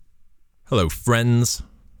Hello, friends.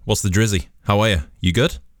 What's the drizzy? How are you? You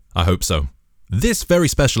good? I hope so. This very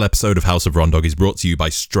special episode of House of Rondog is brought to you by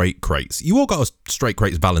Straight Crates. You all got a Straight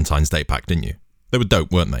Crates Valentine's Day pack, didn't you? They were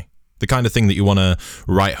dope, weren't they? The kind of thing that you want to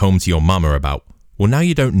write home to your mama about. Well, now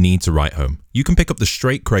you don't need to write home. You can pick up the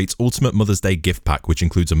Straight Crates Ultimate Mother's Day gift pack, which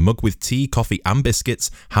includes a mug with tea, coffee and biscuits,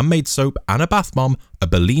 handmade soap and a bath bomb, a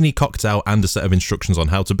Bellini cocktail and a set of instructions on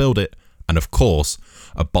how to build it, and of course,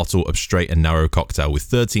 a bottle of straight and narrow cocktail with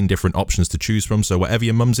 13 different options to choose from, so whatever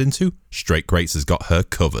your mum's into, Straight Crates has got her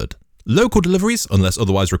covered. Local deliveries, unless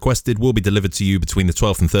otherwise requested, will be delivered to you between the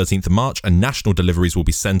 12th and 13th of March, and national deliveries will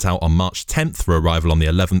be sent out on March 10th for arrival on the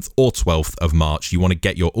 11th or 12th of March. You want to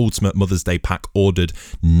get your Ultimate Mother's Day pack ordered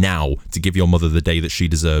now to give your mother the day that she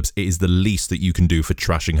deserves. It is the least that you can do for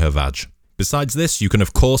trashing her vag. Besides this, you can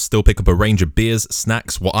of course still pick up a range of beers,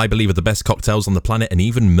 snacks, what I believe are the best cocktails on the planet, and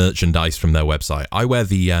even merchandise from their website. I wear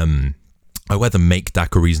the Make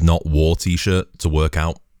Daiquiris Not War t-shirt to work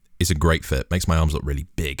out. It's a great fit. Makes my arms look really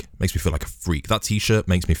big. Makes me feel like a freak. That t-shirt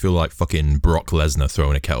makes me feel like fucking Brock Lesnar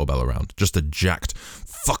throwing a kettlebell around. Just a jacked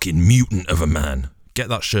fucking mutant of a man. Get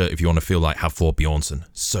that shirt if you want to feel like Havthor Bjornsson.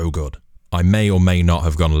 So good. I may or may not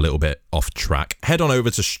have gone a little bit off track. Head on over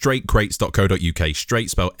to straightcrates.co.uk, straight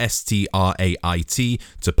spelled S-T-R-A-I-T,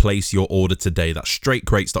 to place your order today. That's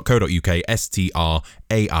straightcrates.co.uk,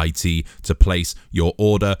 S-T-R-A-I-T, to place your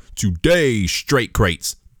order today. Straight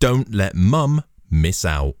Crates. Don't let mum miss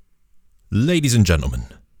out. Ladies and gentlemen,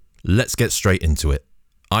 let's get straight into it.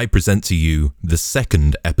 I present to you the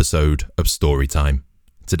second episode of Storytime.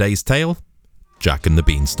 Today's tale, Jack and the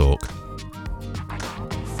Beanstalk.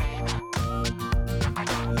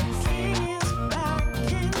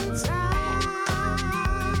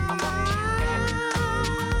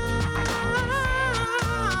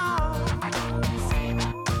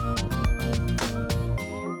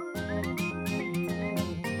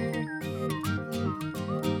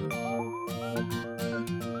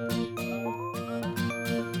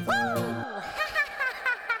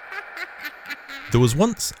 There was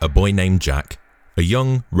once a boy named Jack, a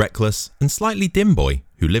young, reckless, and slightly dim boy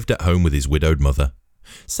who lived at home with his widowed mother.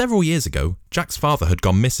 Several years ago, Jack's father had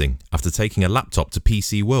gone missing after taking a laptop to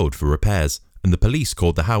PC World for repairs, and the police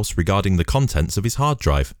called the house regarding the contents of his hard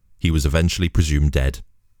drive. He was eventually presumed dead.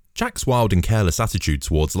 Jack's wild and careless attitude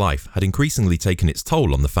towards life had increasingly taken its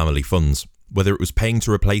toll on the family funds. Whether it was paying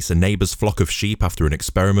to replace a neighbour's flock of sheep after an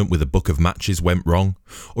experiment with a book of matches went wrong,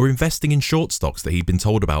 or investing in short stocks that he'd been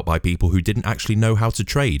told about by people who didn't actually know how to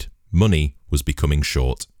trade, money was becoming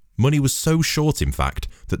short. Money was so short, in fact,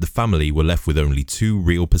 that the family were left with only two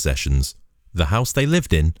real possessions: the house they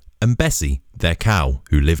lived in and Bessie, their cow,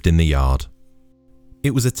 who lived in the yard.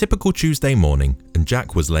 It was a typical Tuesday morning, and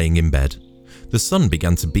Jack was laying in bed. The sun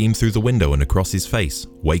began to beam through the window and across his face,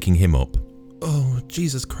 waking him up. Oh,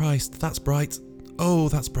 Jesus Christ, that's bright. Oh,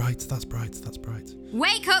 that's bright, that's bright, that's bright.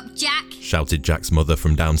 Wake up, Jack! Shouted Jack's mother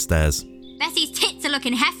from downstairs. Bessie's tits are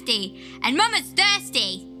looking hefty, and Mama's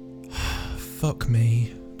thirsty. Fuck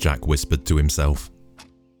me, Jack whispered to himself.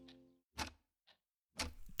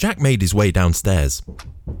 Jack made his way downstairs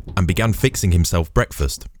and began fixing himself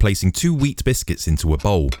breakfast, placing 2 wheat biscuits into a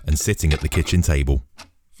bowl and sitting at the kitchen table.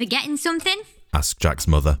 Forgetting something? Asked Jack's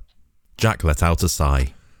mother. Jack let out a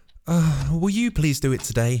sigh. Will you please do it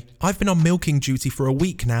today? I've been on milking duty for a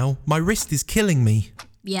week now. My wrist is killing me.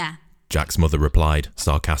 Yeah. Jack's mother replied,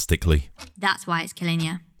 sarcastically. That's why it's killing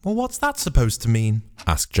you. Well, what's that supposed to mean?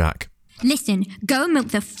 Asked Jack. Listen, go and milk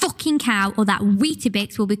the fucking cow or that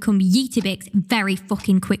Weetabix will become Yeetabix very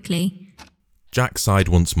fucking quickly. Jack sighed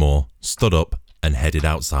once more, stood up and headed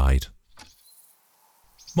outside.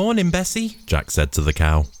 Morning, Bessie, Jack said to the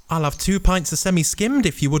cow. I'll have 2 pints of semi-skimmed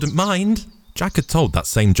if you wouldn't mind. Jack had told that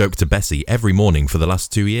same joke to Bessie every morning for the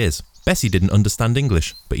last 2 years. Bessie didn't understand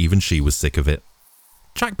English, but even she was sick of it.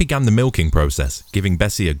 Jack began the milking process, giving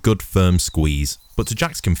Bessie a good firm squeeze, but to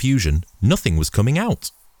Jack's confusion, nothing was coming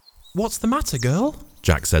out. What's the matter, girl?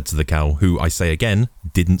 Jack said to the cow, who, I say again,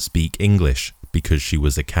 didn't speak English, because she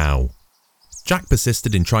was a cow. Jack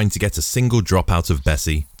persisted in trying to get a single drop out of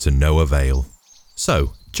Bessie, to no avail.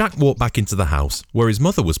 So, Jack walked back into the house, where his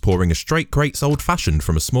mother was pouring a Straight Crates old-fashioned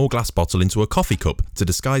from a small glass bottle into a coffee cup to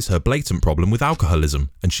disguise her blatant problem with alcoholism,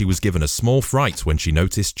 and she was given a small fright when she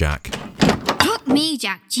noticed Jack. Fuck me,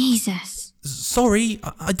 Jack, Jesus. Sorry,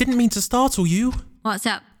 I didn't mean to startle you. What's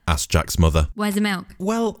up? Asked Jack's mother. Where's the milk?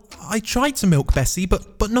 Well, I tried to milk Bessie,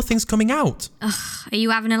 but nothing's coming out. Ugh, are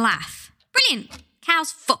you having a laugh? Brilliant!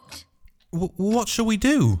 Cow's fucked. What shall we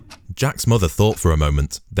do? Jack's mother thought for a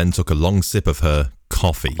moment, then took a long sip of her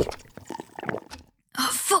coffee.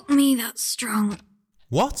 Oh, fuck me, that's strong.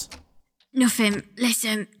 What? Nothing.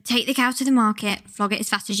 Listen, take the cow to the market, flog it as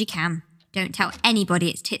fast as you can. Don't tell anybody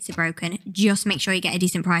its tits are broken. Just make sure you get a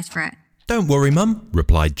decent price for it. Don't worry, Mum,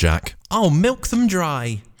 replied Jack. I'll milk them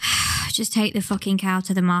dry. Just take the fucking cow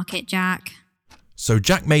to the market, Jack. So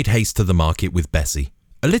Jack made haste to the market with Bessie,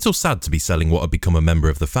 a little sad to be selling what had become a member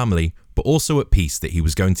of the family, but also at peace that he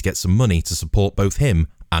was going to get some money to support both him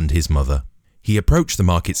and his mother. He approached the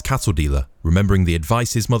market's cattle dealer, remembering the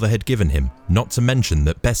advice his mother had given him, not to mention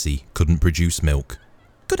that Bessie couldn't produce milk.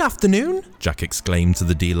 Good afternoon, Jack exclaimed to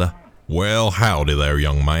the dealer. Well, howdy there,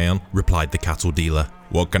 young man, replied the cattle dealer.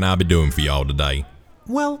 What can I be doing for y'all today?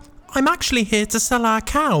 Well, I'm actually here to sell our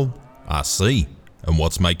cow. I see. And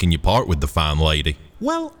what's making you part with the fine lady?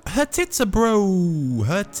 Well, her tits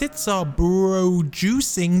are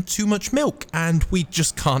producing too much milk, and we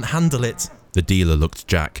just can't handle it. The dealer looked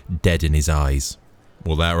Jack dead in his eyes.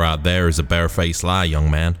 Well, that right there is a bare-faced lie,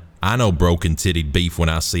 young man. I know broken-titted beef when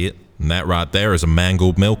I see it, and that right there is a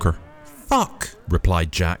mangled milker. Fuck,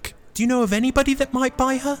 replied Jack. Do you know of anybody that might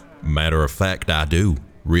buy her? Matter of fact, I do.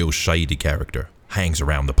 Real shady character. Hangs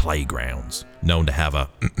around the playgrounds. Known to have a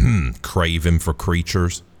craving for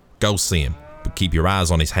creatures. Go see him, but keep your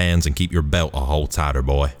eyes on his hands and keep your belt a hole tighter,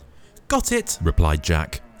 boy. Got it, replied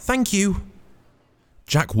Jack. Thank you.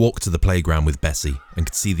 Jack walked to the playground with Bessie and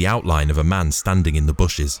could see the outline of a man standing in the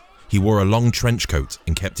bushes. He wore a long trench coat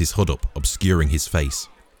and kept his hood up, obscuring his face.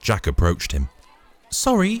 Jack approached him.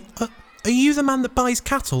 Sorry, are you the man that buys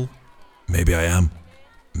cattle? Maybe I am.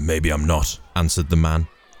 Maybe I'm not, answered the man.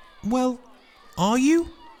 Well, are you?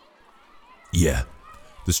 Yeah.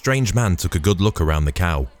 The strange man took a good look around the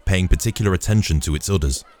cow, paying particular attention to its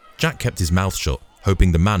udders. Jack kept his mouth shut,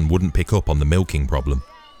 hoping the man wouldn't pick up on the milking problem.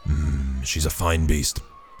 She's a fine beast.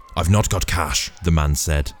 I've not got cash, the man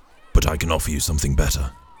said, but I can offer you something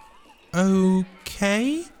better.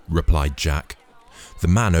 Okay, replied Jack. The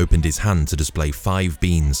man opened his hand to display 5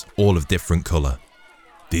 beans, all of different colour.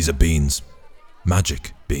 These are beans.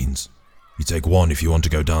 Magic beans. You take 1 if you want to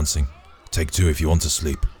go dancing. Take 2 if you want to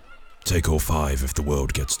sleep. Take all 5 if the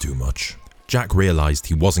world gets too much. Jack realised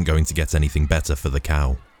he wasn't going to get anything better for the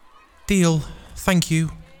cow. Deal. Thank you.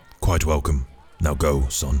 Quite welcome. Now go,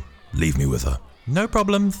 son. Leave me with her. No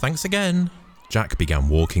problem. Thanks again. Jack began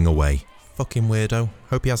walking away. Fucking weirdo.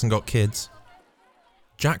 Hope he hasn't got kids.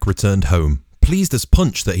 Jack returned home, pleased as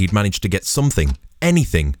punch that he'd managed to get something,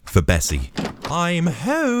 anything, for Bessie. I'm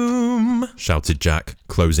home, shouted Jack,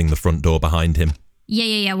 closing the front door behind him.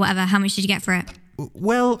 Yeah, whatever. How much did you get for it?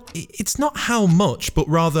 Well, it's not how much, but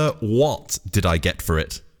rather what did I get for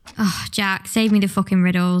it? Oh, Jack, save me the fucking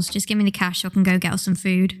riddles. Just give me the cash so I can go get us some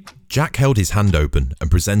food. Jack held his hand open and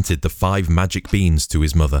presented the 5 magic beans to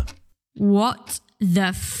his mother. What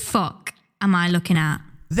the fuck am I looking at?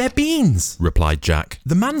 They're beans, replied Jack.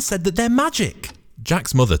 The man said that they're magic.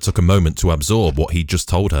 Jack's mother took a moment to absorb what he'd just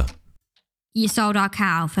told her. You sold our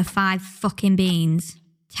cow for 5 fucking beans.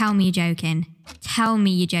 Tell me you're joking. Tell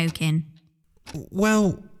me you're joking.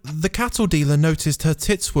 Well, the cattle dealer noticed her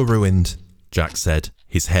tits were ruined, Jack said,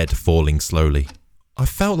 his head falling slowly. I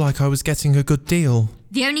felt like I was getting a good deal.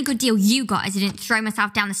 The only good deal you got is I didn't throw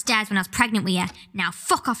myself down the stairs when I was pregnant with you. Now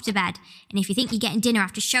fuck off to bed. And if you think you're getting dinner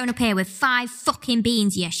after showing up here with 5 fucking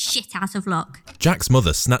beans, you're shit out of luck. Jack's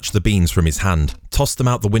mother snatched the beans from his hand, tossed them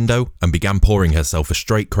out the window, and began pouring herself a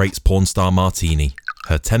Straight Crates porn star martini,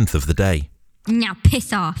 her 10th of the day. Now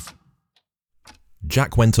piss off.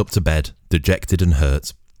 Jack went up to bed, dejected and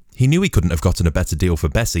hurt. He knew he couldn't have gotten a better deal for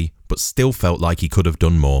Bessie, but still felt like he could have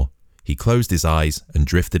done more. He closed his eyes and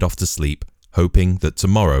drifted off to sleep, hoping that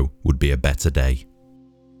tomorrow would be a better day.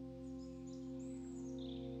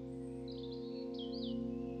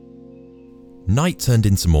 Night turned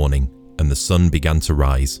into morning, and the sun began to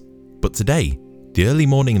rise. But today, the early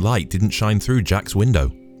morning light didn't shine through Jack's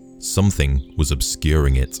window. Something was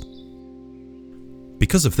obscuring it.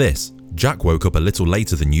 Because of this, Jack woke up a little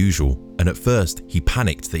later than usual, and at first he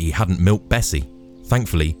panicked that he hadn't milked Bessie.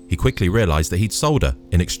 Thankfully, he quickly realised that he'd sold her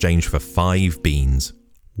in exchange for 5 beans.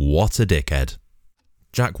 What a dickhead.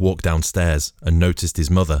 Jack walked downstairs and noticed his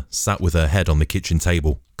mother sat with her head on the kitchen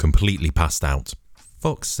table, completely passed out.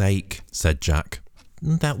 Fuck's sake, said Jack.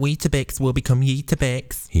 That Weetabix will become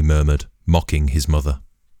Yeetabix, he murmured, mocking his mother.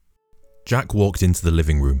 Jack walked into the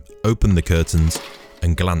living room, opened the curtains,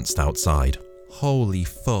 and glanced outside. Holy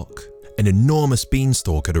fuck. An enormous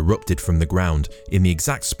beanstalk had erupted from the ground in the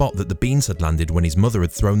exact spot that the beans had landed when his mother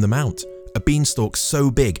had thrown them out. A beanstalk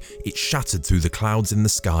so big it shattered through the clouds in the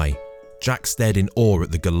sky. Jack stared in awe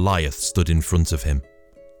at the Goliath stood in front of him.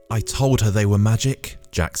 I told her they were magic,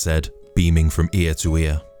 Jack said, beaming from ear to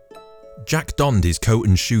ear. Jack donned his coat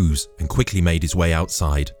and shoes and quickly made his way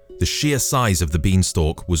outside. The sheer size of the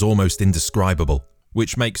beanstalk was almost indescribable.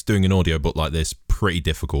 which makes doing an audiobook like this pretty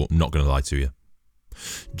difficult, not going to lie to you.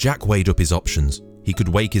 Jack weighed up his options. He could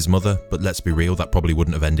wake his mother, but let's be real, that probably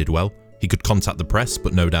wouldn't have ended well. He could contact the press,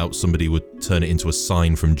 but no doubt somebody would turn it into a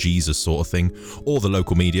sign from Jesus sort of thing, or the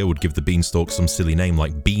local media would give the beanstalk some silly name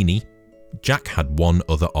like Beanie. Jack had one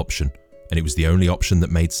other option, and it was the only option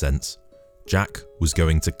that made sense. Jack was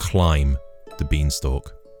going to climb the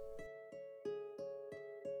beanstalk.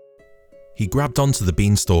 He grabbed onto the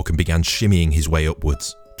beanstalk and began shimmying his way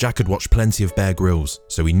upwards. Jack had watched plenty of Bear Grylls,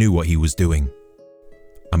 so he knew what he was doing.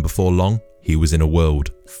 And before long, he was in a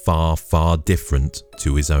world far, far different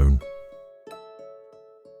to his own.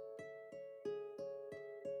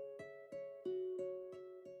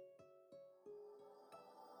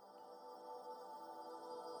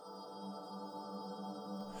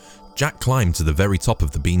 Jack climbed to the very top of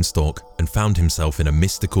the beanstalk and found himself in a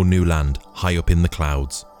mystical new land high up in the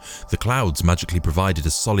clouds. The clouds magically provided a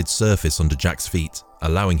solid surface under Jack's feet,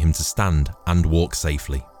 allowing him to stand and walk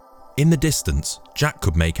safely. In the distance, Jack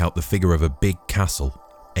could make out the figure of a big castle.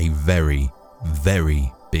 A very,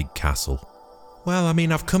 very big castle. "Well, I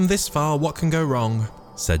mean, I've come this far, what can go wrong?"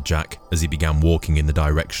 said Jack as he began walking in the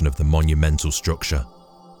direction of the monumental structure.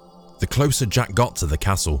 The closer Jack got to the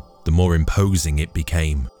castle, the more imposing it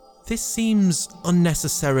became. "This seems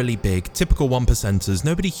unnecessarily big. Typical one-percenters,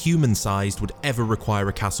 nobody human-sized would ever require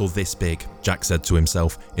a castle this big," Jack said to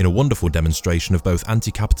himself in a wonderful demonstration of both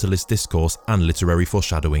anti-capitalist discourse and literary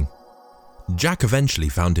foreshadowing. Jack eventually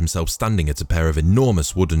found himself standing at a pair of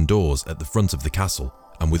enormous wooden doors at the front of the castle,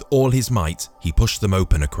 and with all his might, he pushed them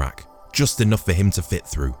open a crack, just enough for him to fit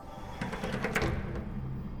through.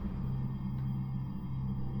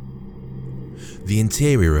 The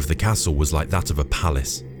interior of the castle was like that of a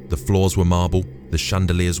palace. The floors were marble, the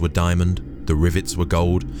chandeliers were diamond, the rivets were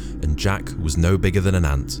gold, and Jack was no bigger than an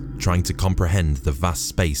ant, trying to comprehend the vast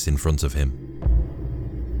space in front of him.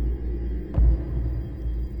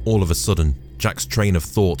 All of a sudden, Jack's train of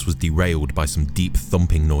thought was derailed by some deep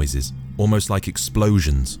thumping noises, almost like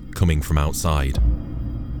explosions coming from outside.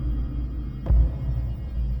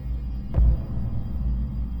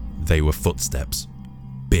 They were footsteps.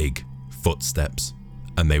 Big footsteps.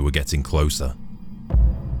 And they were getting closer.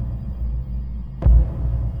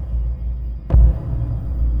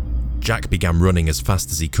 Jack began running as fast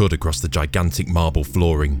as he could across the gigantic marble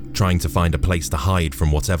flooring, trying to find a place to hide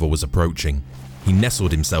from whatever was approaching. He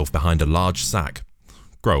nestled himself behind a large sack,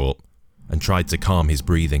 grow up, and tried to calm his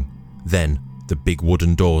breathing. Then, the big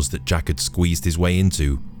wooden doors that Jack had squeezed his way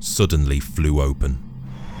into suddenly flew open.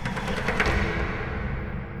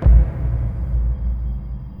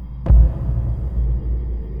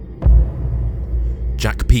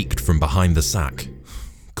 Jack peeked from behind the sack.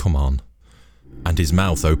 Come on. And his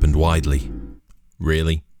mouth opened widely.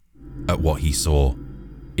 Really? At what he saw.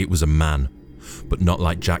 It was a man, but not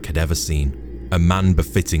like Jack had ever seen. A man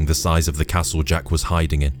befitting the size of the castle Jack was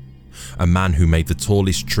hiding in. A man who made the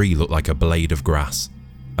tallest tree look like a blade of grass.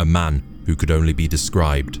 A man who could only be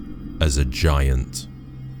described as a giant.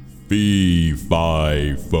 Fee,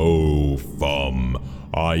 fi, fo, fum.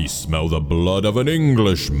 I smell the blood of an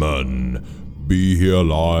Englishman. Be he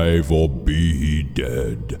alive or be he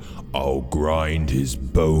dead, I'll grind his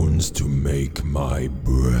bones to make my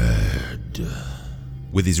bread.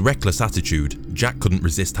 With his reckless attitude, Jack couldn't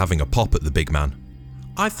resist having a pop at the big man.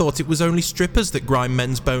 "I thought it was only strippers that grind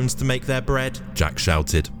men's bones to make their bread," Jack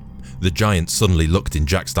shouted. The giant suddenly looked in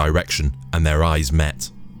Jack's direction, and their eyes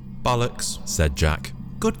met. "Bollocks," said Jack.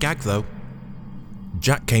 "Good gag, though."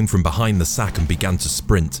 Jack came from behind the sack and began to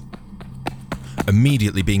sprint,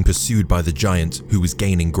 immediately being pursued by the giant, who was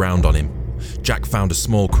gaining ground on him. Jack found a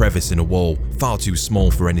small crevice in a wall, far too small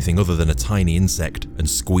for anything other than a tiny insect, and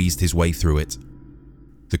squeezed his way through it.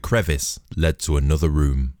 The crevice led to another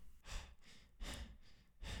room.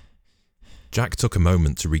 Jack took a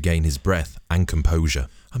moment to regain his breath and composure.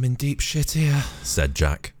 "I'm in deep shit here," said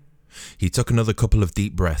Jack. He took another couple of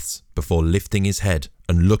deep breaths before lifting his head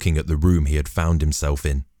and looking at the room he had found himself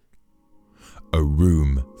in. A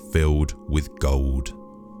room filled with gold.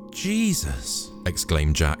 "Jesus,"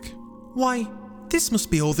 exclaimed Jack. "Why, this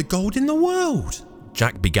must be all the gold in the world."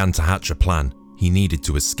 Jack began to hatch a plan. He needed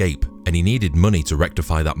to escape, and he needed money to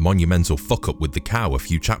rectify that monumental fuck-up with the cow a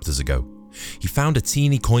few chapters ago. He found a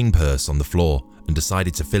teeny coin purse on the floor and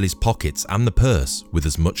decided to fill his pockets and the purse with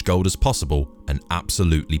as much gold as possible and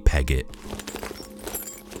absolutely peg it.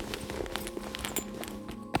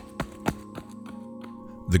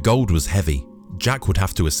 The gold was heavy. Jack would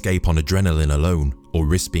have to escape on adrenaline alone, or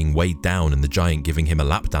risk being weighed down and the giant giving him a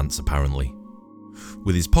lap dance apparently.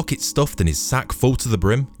 With his pockets stuffed and his sack full to the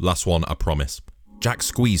brim, last one I promise, Jack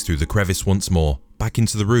squeezed through the crevice once more, back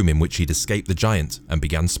into the room in which he'd escaped the giant, and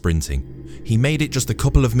began sprinting. He made it just a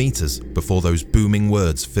couple of meters before those booming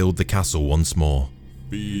words filled the castle once more.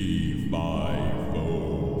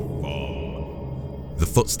 The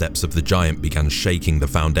footsteps of the giant began shaking the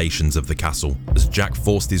foundations of the castle as Jack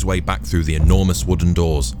forced his way back through the enormous wooden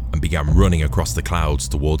doors and began running across the clouds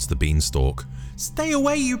towards the beanstalk. "Stay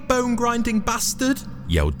away, you bone-grinding bastard!"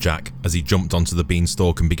 yelled Jack as he jumped onto the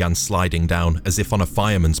beanstalk and began sliding down as if on a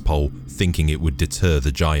fireman's pole, thinking it would deter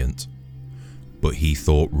the giant. But he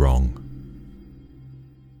thought wrong.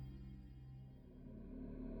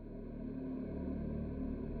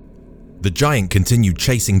 The giant continued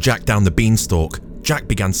chasing Jack down the beanstalk. Jack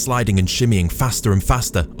began sliding and shimmying faster and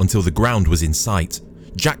faster until the ground was in sight.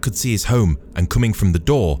 Jack could see his home, and coming from the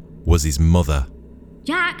door was his mother.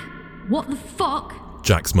 Jack, what the fuck?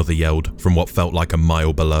 Jack's mother yelled from what felt like a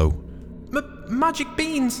mile below. Magic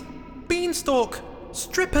beans! Beanstalk!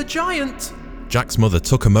 Stripper giant! Jack's mother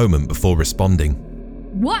took a moment before responding.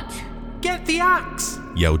 What? Get the axe!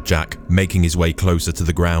 Yelled Jack, making his way closer to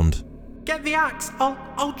the ground. Get the axe!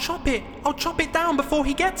 I'll chop it! I'll chop it down before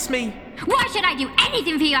he gets me! Why should I do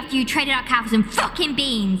anything for you after you traded our cow for some fucking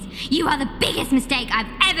beans? You are the biggest mistake I've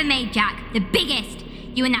ever made, Jack. The biggest.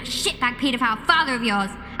 You and that shitbag paedophile father of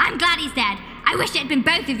yours. I'm glad he's dead. I wish it had been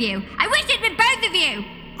both of you. I wish it had been both of you!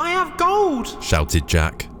 I have gold! Shouted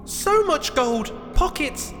Jack. So much gold!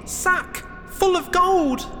 Pockets, sack, full of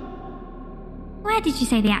gold! Where did you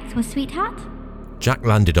say the axe was, sweetheart? Jack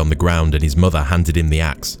landed on the ground and his mother handed him the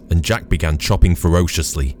axe, and Jack began chopping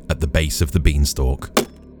ferociously at the base of the beanstalk.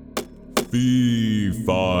 Fee-fi-fo.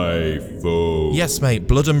 Yes, mate,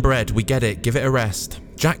 blood and bread, we get it, give it a rest.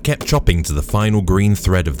 Jack kept chopping to the final green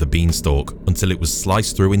thread of the beanstalk until it was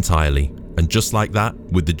sliced through entirely, and just like that,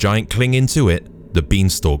 with the giant clinging to it, the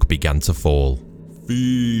beanstalk began to fall.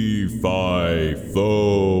 Fee-fi-fo-fuck.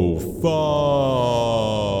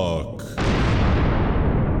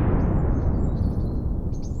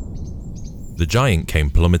 The giant came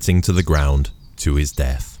plummeting to the ground, to his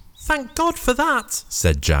death. Thank God for that,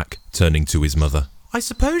 Said Jack, turning to his mother. I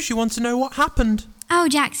suppose you want to know what happened. Oh,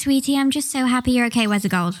 Jack, sweetie, I'm just so happy you're okay. Where's the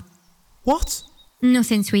gold? What?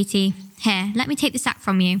 Nothing, sweetie. Here, let me take the sack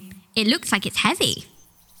from you. It looks like it's heavy.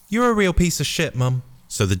 You're a real piece of shit, Mum.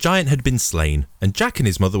 So the giant had been slain, and Jack and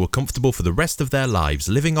his mother were comfortable for the rest of their lives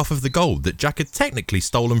living off of the gold that Jack had technically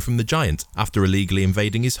stolen from the giant after illegally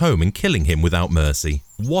invading his home and killing him without mercy.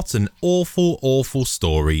 What an awful, awful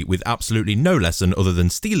story with absolutely no lesson other than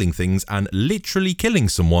stealing things and literally killing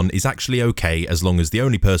someone is actually okay as long as the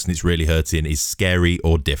only person it's really hurting is scary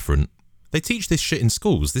or different. They teach this shit in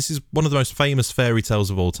schools. This is one of the most famous fairy tales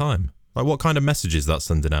of all time. Like, what kind of message is that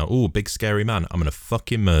sending out? Oh, big scary man. I'm gonna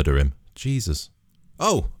fucking murder him. Jesus.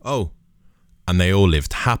 Oh. And they all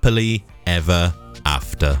lived happily ever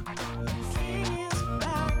after.